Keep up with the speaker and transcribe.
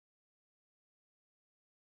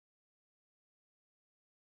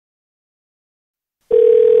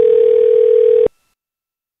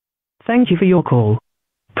Thank you for your call.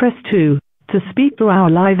 Press 2 to speak to our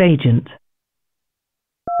live agent.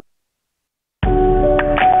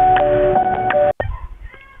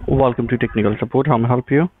 Welcome to technical support. How may I help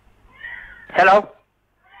you? Hello?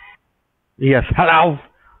 Yes, hello.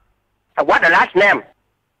 What the last name?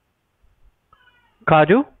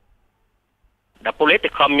 Kaju? The police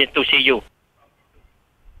come in to see you.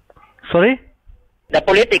 Sorry? The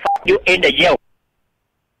police you in the jail.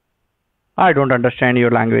 I don't understand your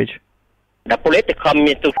language. The police come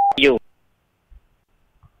in to see you.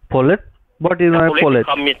 Police? What is my police police?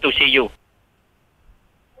 come in to see you.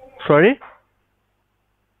 Sorry?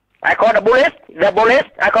 I call the police. The police.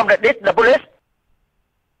 I call the police.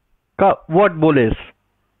 What police?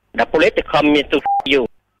 The police come in to see you.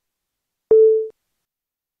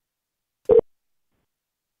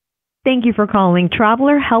 Thank you for calling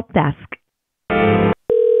Traveler Help Desk.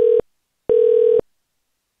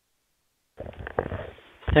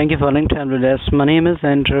 Thank you for calling Traveler Desk. My name is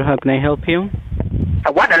Andrew. How can I help you?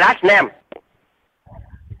 What the last name?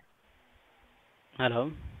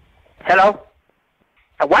 Hello. Hello?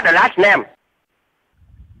 What the last name?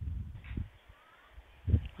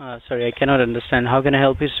 Sorry, I cannot understand. How can I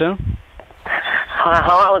help you, sir?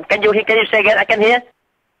 Can you say again? I can hear.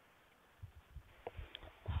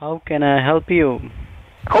 How can I help you?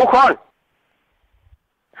 Who call?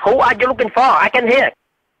 Who are you looking for? I can hear.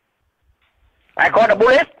 I call the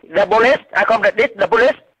police. The police. I call the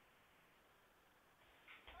police.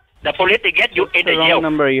 The police to get you in the wrong jail.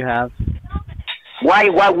 Number you have. Why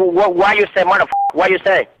you say motherfucker? Why you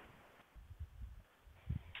say?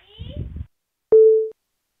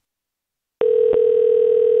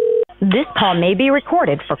 This call may be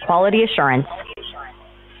recorded for quality assurance.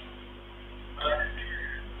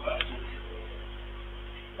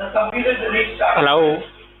 Hello.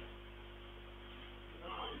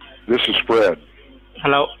 This is Fred.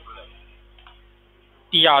 Hello.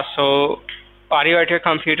 Yeah, so are you at your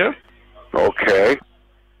computer? Okay.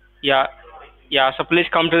 Yeah, so please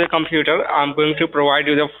come to the computer. I'm going to provide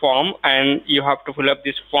you the form and you have to fill up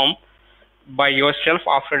this form by yourself.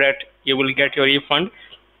 After that, you will get your refund.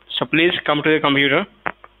 So please come to the computer.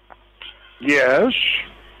 Yes.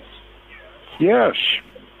 Yes.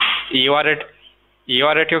 You are at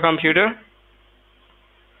your computer?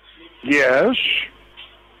 Yes.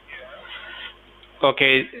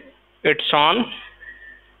 Okay, it's on.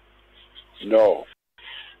 No.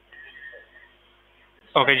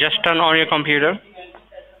 Okay, just turn on your computer.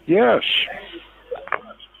 Yes.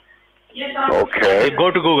 Okay.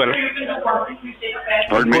 Go to Google.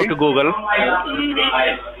 Pardon me? Go to Google.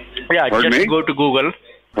 Yeah, Pardon just me? go to Google.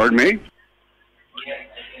 Pardon me?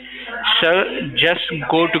 Sir, just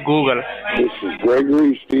go to Google. This is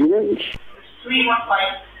Gregory Stevens.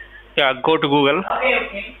 Yeah, go to Google.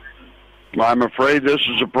 I'm afraid this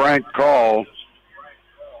is a prank call.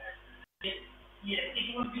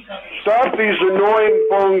 Stop these annoying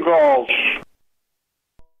phone calls.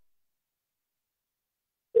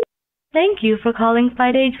 Thank you for calling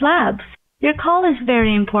FightAge Labs. Your call is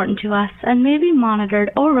very important to us and may be monitored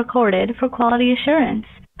or recorded for quality assurance.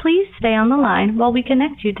 Please stay on the line while we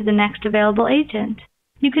connect you to the next available agent.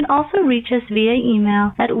 You can also reach us via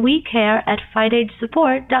email at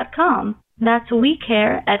wecare@fightagesupport.com. That's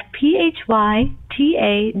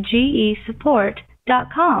wecare@PHYTAGE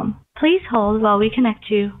support.com. Please hold while we connect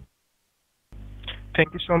you.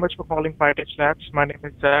 Thank you so much for calling FightAge Labs. My name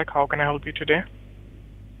is Zach. How can I help you today?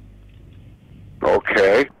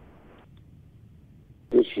 Okay.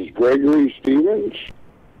 This is Gregory Stevens.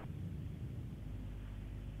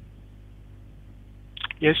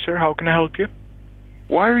 Yes, sir. How can I help you?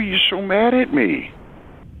 Why are you so mad at me?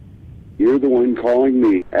 You're the one calling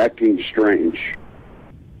me, acting strange.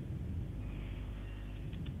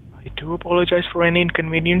 I do apologize for any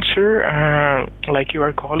inconvenience, sir. Like you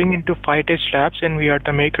are calling into FightAge Labs and we are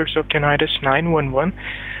the makers of tinnitus 911.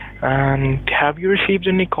 Have you received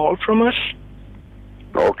any call from us?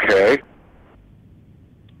 Okay.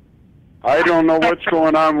 I don't know what's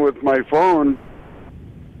going on with my phone.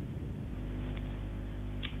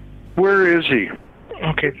 Where is he?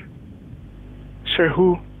 Okay. Sir,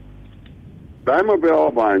 who? I'm a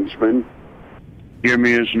Bailbondsman. Give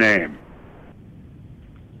me his name.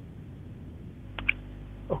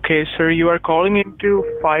 Okay, sir, you are calling into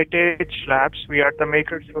FightAge Labs. We are the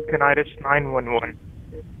makers of tinnitus 911.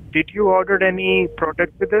 Did you order any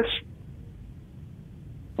product with us?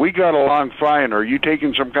 We got along fine. Are you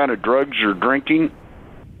taking some kind of drugs or drinking?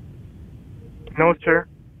 No, sir.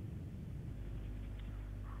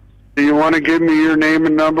 Do you want to give me your name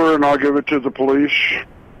and number and I'll give it to the police?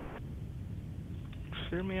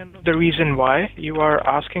 Sir, may I know the reason why you are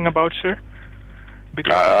asking about, sir?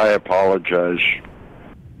 Because I apologize.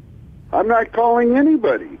 I'm not calling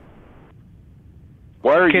anybody.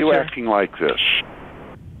 Why are you sir. acting like this?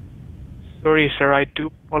 Sorry, sir, I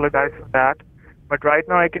do apologize for that. But right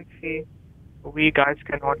now I can see we guys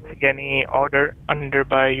cannot see any order under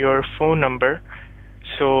by your phone number.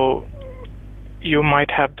 So you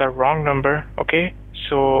might have the wrong number, okay?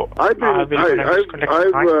 So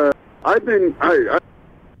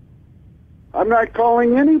I'm not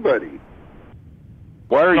calling anybody.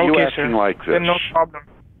 Why are you acting like this? Then no problem.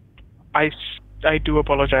 I do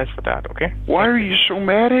apologize for that, okay? Why are you so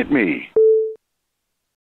mad at me?